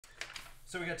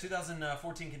So we got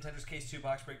 2014 Contenders Case 2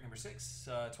 box break number 6,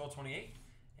 1228.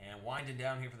 And winding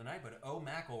down here for the night, but O.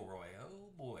 McElroy.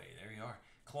 Oh boy, there you are.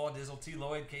 Claw, Dizzle, T.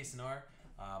 Lloyd, Case and R.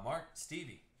 Mark,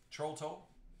 Stevie, Troll Toll,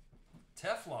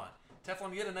 Teflon. Teflon,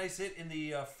 you get a nice hit in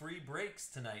the free breaks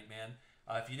tonight, man.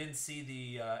 If you didn't see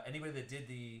the, anybody that did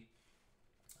the,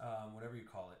 whatever you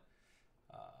call it.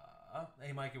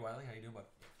 Hey, Mikey Wiley, how you doing, bud?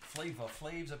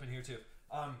 Flav's up in here too.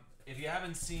 If you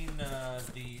haven't seen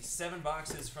the 7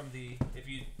 boxes from the, if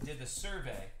you did the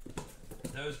survey, I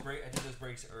did those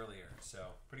breaks earlier, so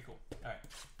pretty cool. All right.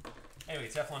 Anyway,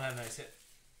 Teflon had a nice hit.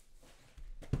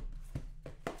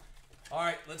 All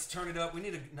right, let's turn it up. We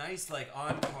need a nice like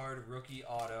on-card rookie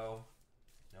auto.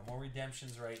 No more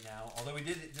redemptions right now. Although we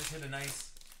did just hit a nice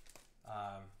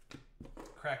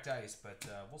cracked ice, but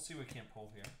we'll see what we can't pull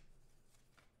here.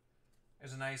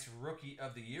 There's a nice rookie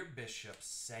of the year, Bishop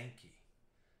Sankey.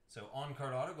 So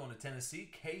on-card auto going to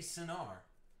Tennessee, Case and R.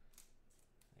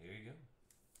 There you go.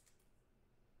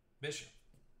 Bishop.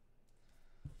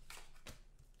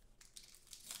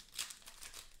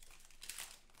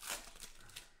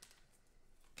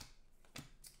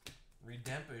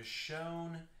 Redemp is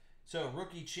shown. So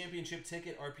rookie championship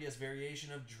ticket, RPS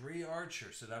variation of Dre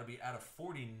Archer. So that'll be out of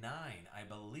 49, I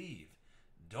believe.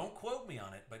 Don't quote me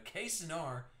on it, but Case and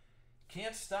R,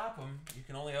 can't stop him. You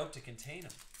can only hope to contain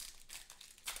him.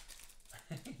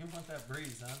 You want that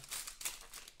breeze, huh?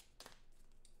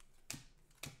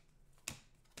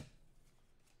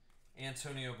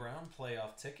 Antonio Brown,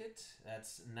 playoff ticket.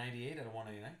 That's 98 out of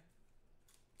 199.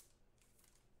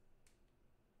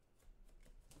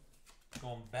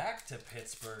 Going back to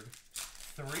Pittsburgh.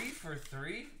 3 for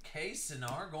 3. Case and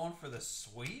R going for the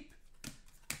sweep. I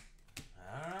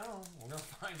don't know. We're going to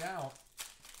find out.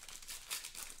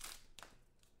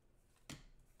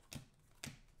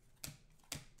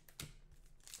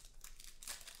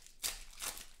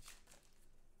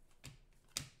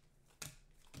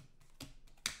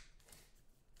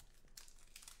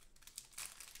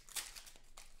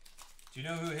 Do you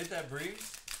know who hit that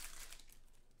breeze?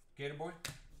 Gator Boy?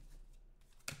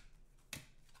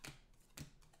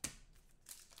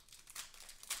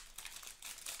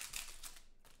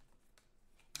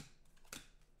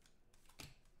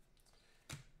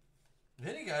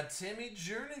 Then he got Timmy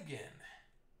Jernigan.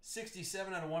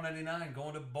 67 out of 199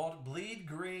 going to Bleed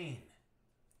Green.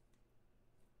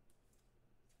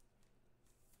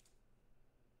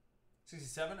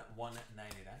 $67 at $199.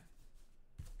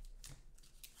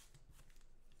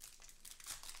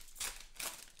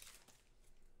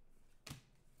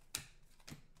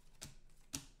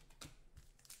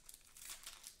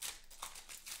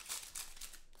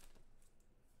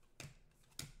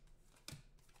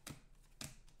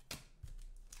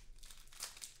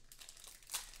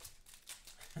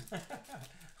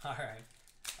 All right.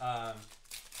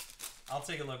 I'll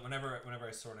take a look. Whenever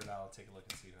I sort it out, I'll take a look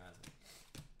and see who has it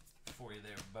for you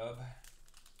there, bub.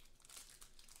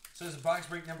 So this is box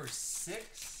break number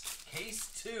 6, case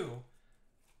 2.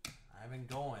 I've been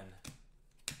going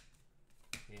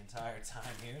the entire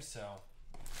time here, so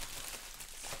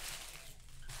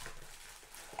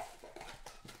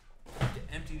to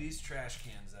empty these trash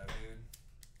cans out, dude.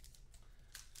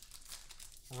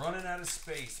 Running out of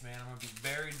space, man. I'm going to be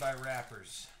buried by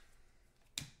wrappers.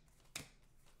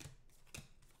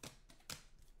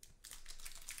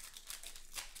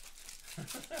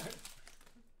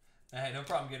 Hey, no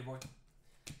problem, Gator Boy.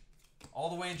 All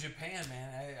the way in Japan,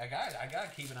 man. I got to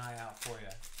keep an eye out for you.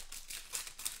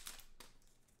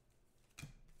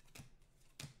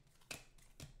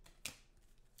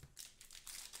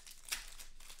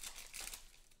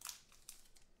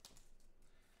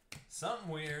 Something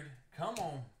weird. Come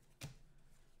on.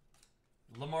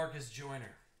 LaMarcus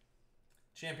Joyner.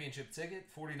 Championship ticket,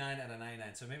 49 out of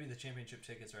 99. So maybe the championship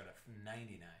tickets are at a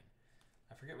 99.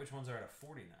 I forget which ones are at a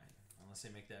 49, unless they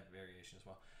make that variation as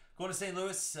well. Going to St.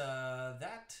 Louis,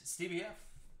 Stevie F.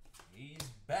 He's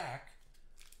back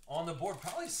on the board.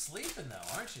 Probably sleeping, though,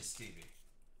 aren't you, Stevie?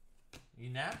 You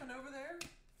napping over there?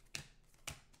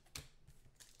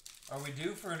 Are we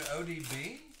due for an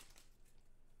ODB?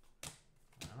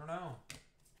 I don't know.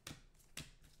 Get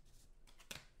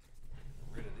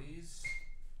rid of these.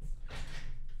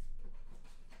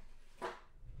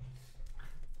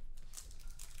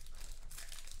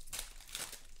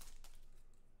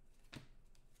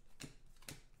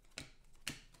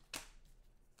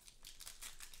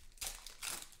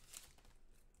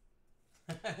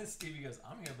 Stevie goes,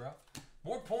 I'm here, bro.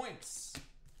 More points.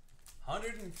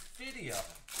 150 of them.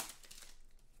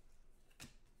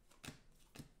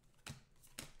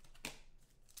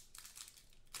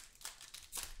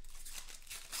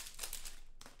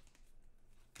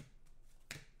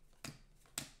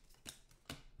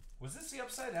 Was this the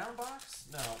upside down box?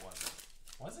 No, it wasn't.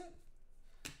 Was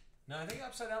it? No, I think the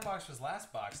upside down box was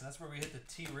last box, and that's where we hit the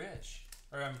T Rich.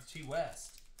 Or T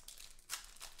West.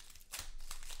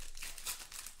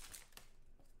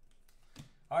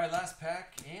 Alright, last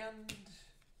pack, and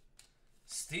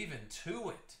Steven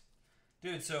Tuitt.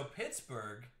 Dude, so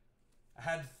Pittsburgh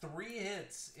had 3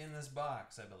 hits in this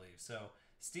box, I believe. So,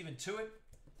 Steven Tuitt,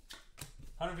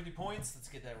 150 points. Let's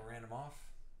get that random off.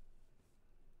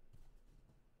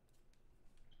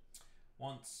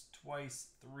 Once, twice,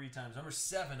 3 times. Number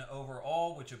 7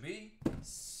 overall, which would be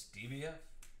Stevie F.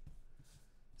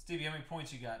 Stevie, how many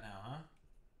points you got now, huh?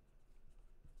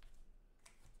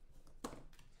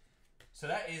 So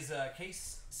that is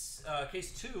case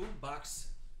 2, box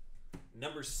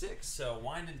number 6. So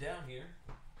winding down here.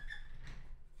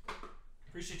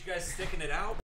 Appreciate you guys sticking it out.